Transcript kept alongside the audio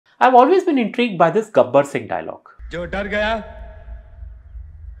I've always been intrigued by this Gabbar Singh dialogue. जो डर गया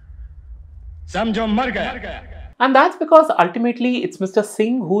समझो मर गया. And that's because ultimately it's Mr.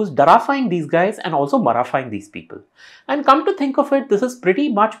 Singh who's darafying these guys and also marafying these people. And come to think of it, this is pretty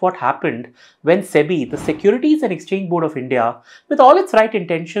much what happened when SEBI, the Securities and Exchange Board of India, with all its right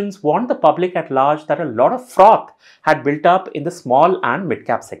intentions, warned the public at large that a lot of froth had built up in the small and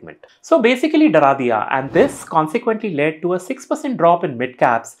mid-cap segment. So basically dara diya, and this consequently led to a 6% drop in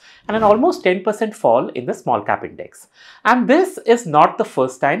mid-caps and an almost 10% fall in the small-cap index. And this is not the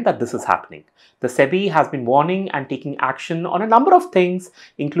first time that this is happening. The SEBI has been warning and taking action on a number of things,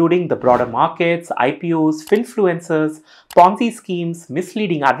 including the broader markets, IPOs, finfluencers, Ponzi schemes,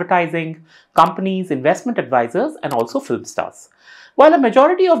 misleading advertising, companies, investment advisors, and also film stars. While a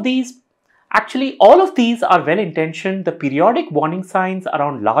majority of these, actually all of these are well-intentioned, the periodic warning signs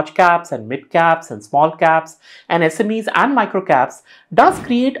around large caps and mid caps and small caps and SMEs and micro caps does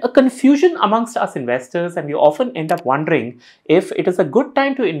create a confusion amongst us investors, and we often end up wondering if it is a good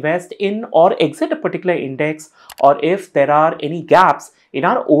time to invest in or exit a particular index, or if there are any gaps in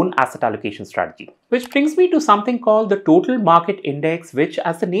our own asset allocation strategy. Which brings me to something called the Total Market Index, which,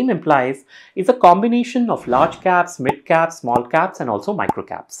 as the name implies, is a combination of large caps, mid caps, small caps, and also micro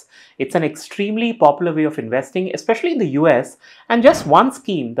caps. It's an extremely popular way of investing, especially in the US, and just one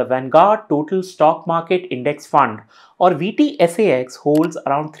scheme, the Vanguard Total Stock Market Index Fund, or VTSAX, holds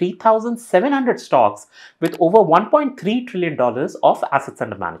around 3,700 stocks with over $1.3 trillion of assets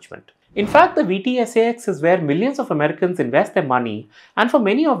under management. In fact, the VTSAX is where millions of Americans invest their money, and for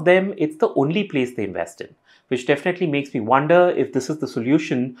many of them, it's the only place they invest in, which definitely makes me wonder if this is the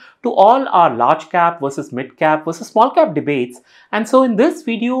solution to all our large cap versus mid cap versus small cap debates. And so in this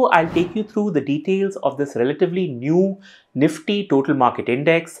video, I'll take you through the details of this relatively new Nifty Total Market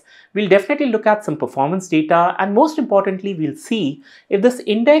Index. We'll definitely look at some performance data, and most importantly, we'll see if this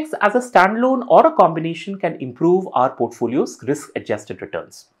index as a standalone or a combination can improve our portfolio's risk-adjusted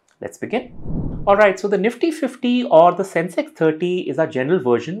returns. Let's begin. Alright, so the Nifty 50 or the Sensex 30 is a general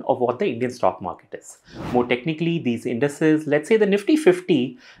version of what the Indian stock market is. More technically, these indices, let's say the Nifty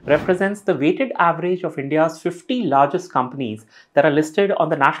 50 represents the weighted average of India's 50 largest companies that are listed on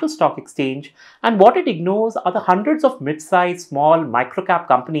the National Stock Exchange, and what it ignores are the hundreds of mid-sized, small, micro-cap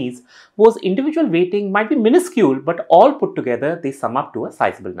companies whose individual weighting might be minuscule, but all put together they sum up to a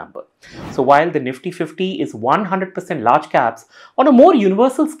sizable number. So while the Nifty 50 is 100% large caps, on a more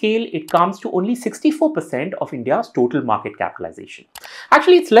universal scale, it comes to only 64% of India's total market capitalization.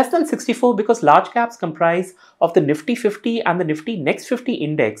 Actually, it's less than 64 because large caps comprise of the Nifty 50 and the Nifty Next 50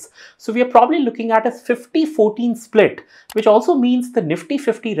 index. So we are probably looking at a 50-14 split, which also means the Nifty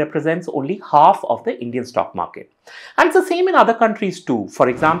 50 represents only half of the Indian stock market. And it's the same in other countries too. For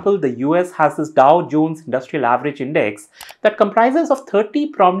example, the US has this Dow Jones Industrial Average Index that comprises of 30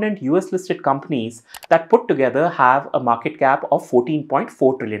 prominent US listed companies that put together have a market cap of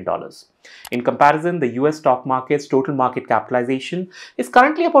 $14.4 trillion. In comparison, the US stock market's total market capitalization is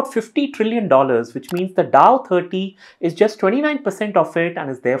currently about $50 trillion, which means the Dow 30 is just 29% of it and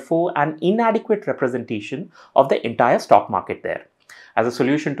is therefore an inadequate representation of the entire stock market there. As a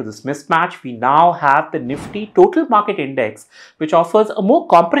solution to this mismatch, we now have the Nifty Total Market Index, which offers a more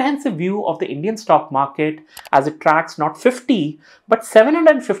comprehensive view of the Indian stock market as it tracks not 50, but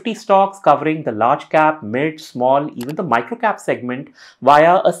 750 stocks covering the large cap, mid, small, even the micro cap segment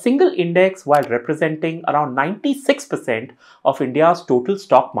via a single index, while representing around 96% of India's total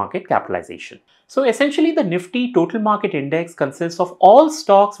stock market capitalization. So essentially, the Nifty Total Market Index consists of all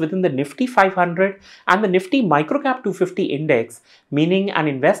stocks within the Nifty 500 and the Nifty Microcap 250 index, meaning an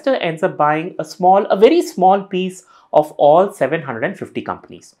investor ends up buying a very small piece of all 750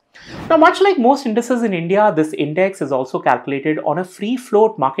 companies. Now, much like most indices in India, this index is also calculated on a free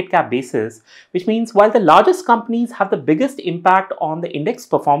float market cap basis, which means while the largest companies have the biggest impact on the index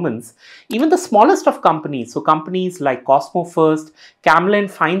performance, even the smallest of companies, so companies like Cosmo First, Camlin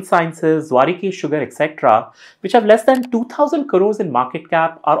Fine Sciences, Zwarike Sugar, etc., which have less than 2,000 crores in market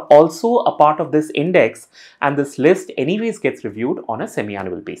cap, are also a part of this index, and this list anyways gets reviewed on a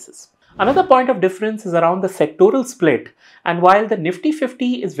semi-annual basis. Another point of difference is around the sectoral split, and while the Nifty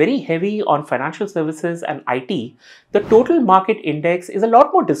 50 is very heavy on financial services and IT, the total market index is a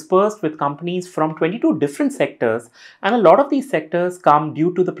lot more dispersed with companies from 22 different sectors, and a lot of these sectors come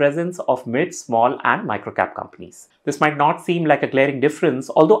due to the presence of mid, small and microcap companies. This might not seem like a glaring difference,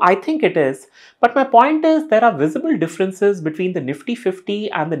 although I think it is, but my point is there are visible differences between the Nifty 50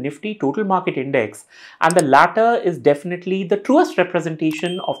 and the Nifty Total Market Index, and the latter is definitely the truest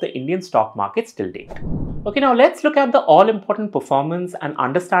representation of the Indian stock market till date. Okay, now let's look at the all-important performance, and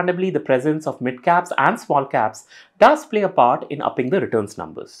understandably the presence of mid-caps and small caps does play a part in upping the returns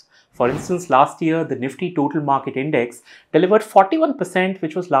numbers. For instance, last year, the Nifty Total Market Index delivered 41%,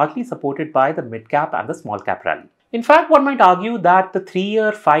 which was largely supported by the mid-cap and the small-cap rally. In fact, one might argue that the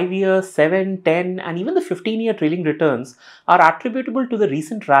 3-year, 5-year, 7, 10 and even the 15-year trailing returns are attributable to the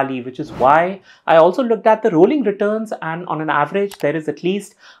recent rally, which is why I also looked at the rolling returns, and on an average there is at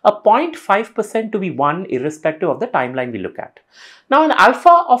least a 0.5% to be won irrespective of the timeline we look at. Now an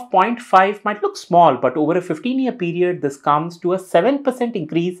alpha of 0.5 might look small, but over a 15-year period this comes to a 7%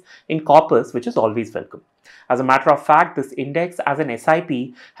 increase in corpus, which is always welcome. As a matter of fact, this index as an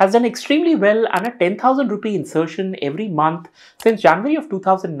SIP has done extremely well, and a 10,000 rupee insertion every month since January of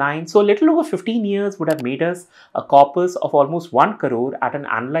 2009, so a little over 15 years would have made us a corpus of almost 1 crore at an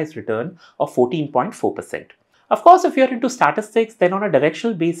annualized return of 14.4%. Of course, if you're into statistics, then on a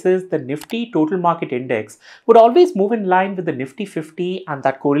directional basis, the Nifty Total Market Index would always move in line with the Nifty 50, and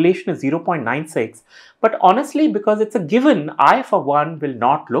that correlation is 0.96. But honestly, because it's a given, I for one will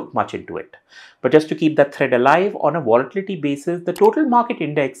not look much into it. But just to keep that thread alive, on a volatility basis, the total market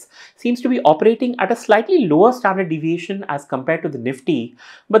index seems to be operating at a slightly lower standard deviation as compared to the Nifty.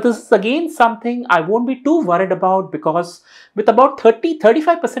 But this is again something I won't be too worried about, because with about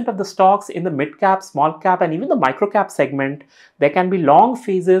 30-35% of the stocks in the mid cap, small cap and even the micro cap segment, there can be long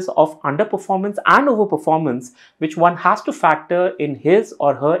phases of underperformance and overperformance, which one has to factor in his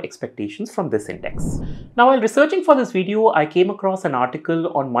or her expectations from this index. Now, while researching for this video, I came across an article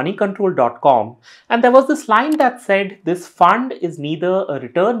on moneycontrol.com, and there was this line that said this fund is neither a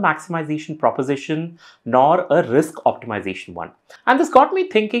return maximization proposition nor a risk optimization one. And this got me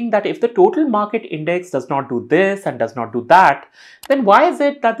thinking that if the total market index does not do this and does not do that, then why is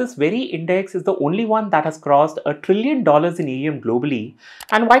it that this very index is the only one that has crossed $1 trillion in AUM globally?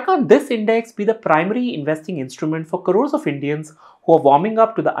 And why can't this index be the primary investing instrument for crores of Indians who are warming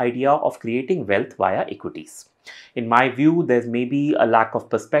up to the idea of creating wealth via equities? In my view, there's maybe a lack of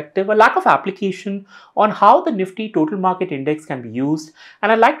perspective, a lack of application on how the Nifty Total Market Index can be used,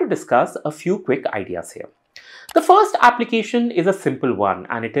 and I'd like to discuss a few quick ideas here. The first application is a simple one,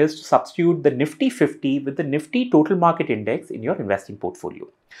 and it is to substitute the Nifty 50 with the Nifty Total Market Index in your investing portfolio.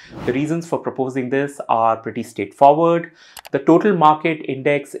 The reasons for proposing this are pretty straightforward. The total market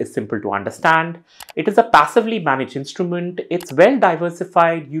index is simple to understand. It is a passively managed instrument. It's well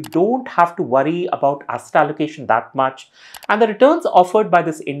diversified. You don't have to worry about asset allocation that much, and the returns offered by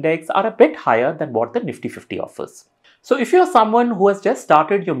this index are a bit higher than what the Nifty 50 offers. So if you're someone who has just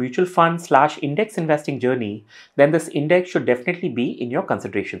started your mutual fund / index investing journey, then this index should definitely be in your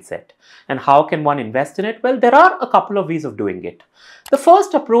consideration set. And how can one invest in it? Well, there are a couple of ways of doing it. The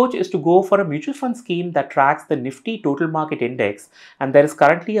first approach is to go for a mutual fund scheme that tracks the Nifty Total Market Index, and there is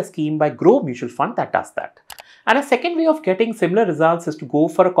currently a scheme by Grow Mutual Fund that does that. And a second way of getting similar results is to go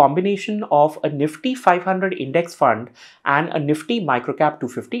for a combination of a Nifty 500 index fund and a Nifty Microcap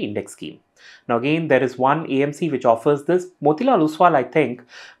 250 index scheme. Now again, there is one AMC which offers this, Motilal Oswal I think,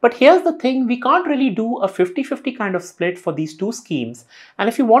 but here's the thing, we can't really do a 50-50 kind of split for these two schemes, and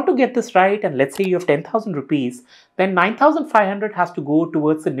if you want to get this right, and let's say you have 10,000 rupees, then 9,500 has to go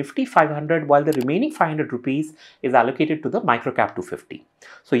towards the Nifty 500, while the remaining 500 rupees is allocated to the Microcap 250.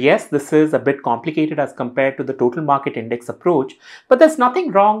 So yes, this is a bit complicated as compared to the total market index approach, but there's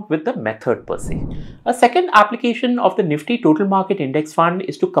nothing wrong with the method per se. A second application of the Nifty Total Market Index Fund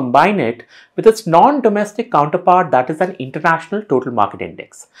is to combine it with its non-domestic counterpart, that is an international total market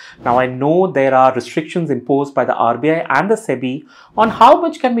index. Now I know there are restrictions imposed by the RBI and the SEBI on how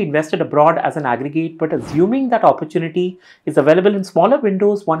much can be invested abroad as an aggregate, but assuming that opportunity is available in smaller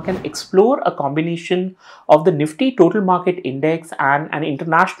windows, one can explore a combination of the Nifty Total Market Index and an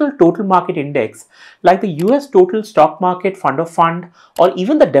international total market index like the US Total Stock Market Fund of Fund, or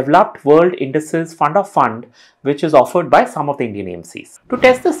even the Developed World Indices Fund of Fund, which is offered by some of the Indian AMCs. To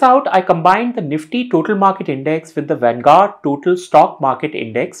test this out, I combined the Nifty Total Market Index with the Vanguard Total Stock Market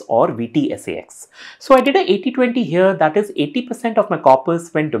Index, or VTSAX. So I did a 80-20 here, that is 80% of my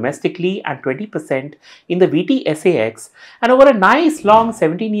corpus went domestically and 20% in the VTSAX, and over a nice long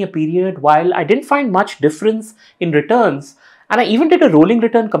 17-year period, while I didn't find much difference in returns, and I even did a rolling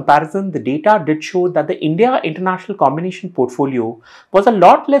return comparison, the data did show that the India International Combination portfolio was a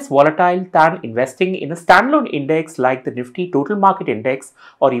lot less volatile than investing in a standalone index like the Nifty Total Market Index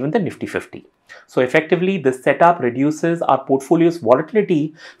or even the Nifty 50. So effectively, this setup reduces our portfolio's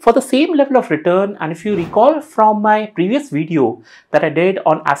volatility for the same level of return. And if you recall from my previous video that I did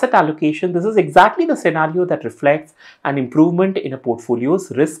on asset allocation, this is exactly the scenario that reflects an improvement in a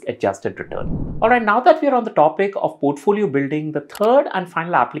portfolio's risk-adjusted return. All right, now that we are on the topic of portfolio building, the third and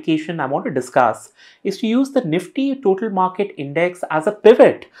final application I want to discuss is to use the Nifty Total Market Index as a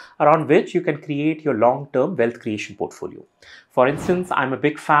pivot around which you can create your long-term wealth creation portfolio. For instance, I'm a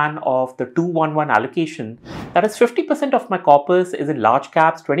big fan of the 2-1-1 allocation. That is 50% of my corpus is in large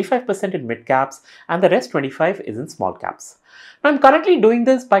caps, 25% in mid caps, and the rest 25% is in small caps. Now, I'm currently doing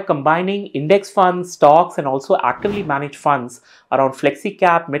this by combining index funds, stocks, and also actively managed funds around flexi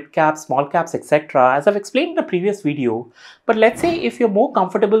cap, mid cap, small caps, etc. as I've explained in the previous video. But let's say if you're more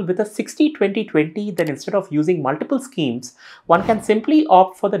comfortable with a 60-20-20, then instead of using multiple schemes, one can simply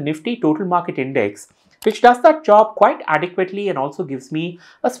opt for the Nifty Total Market Index, which does that job quite adequately and also gives me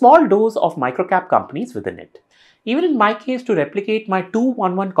a small dose of microcap companies within it. Even in my case, to replicate my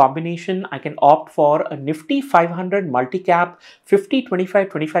 2-1-1 combination, I can opt for a Nifty 500 multi-cap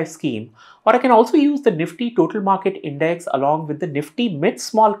 50-25-25 scheme, or I can also use the Nifty Total Market Index along with the Nifty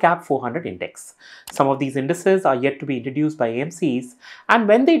Mid-Small Cap 400 Index. Some of these indices are yet to be introduced by AMCs, and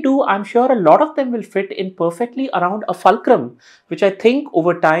when they do, I'm sure a lot of them will fit in perfectly around a fulcrum, which I think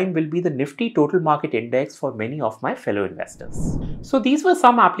over time will be the Nifty Total Market Index for many of my fellow investors. So these were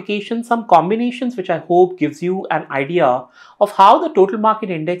some applications, some combinations which I hope gives you an idea of how the total market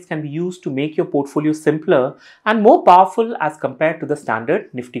index can be used to make your portfolio simpler and more powerful as compared to the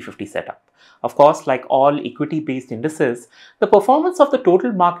standard Nifty 50 setup. Of course, like all equity-based indices, the performance of the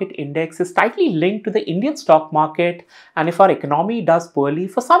total market index is tightly linked to the Indian stock market, and if our economy does poorly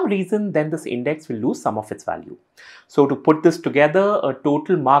for some reason, then this index will lose some of its value. So to put this together, a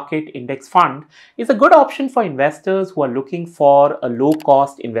total market index fund is a good option for investors who are looking for a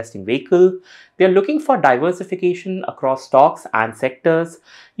low-cost investing vehicle. They are looking for diversification across stocks and sectors.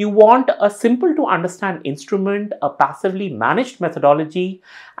 You want a simple to understand instrument, a passively managed methodology,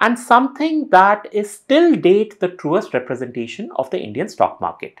 and something that is still date the truest representation of the Indian stock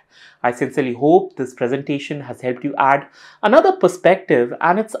market. I sincerely hope this presentation has helped you add another perspective,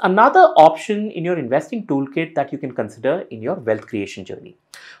 and it's another option in your investing toolkit that you can consider in your wealth creation journey.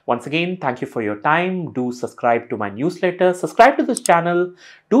 Once again, thank you for your time. Do subscribe to my newsletter, subscribe to this channel,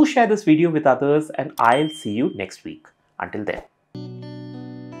 do share this video with others, and I'll see you next week. Until then.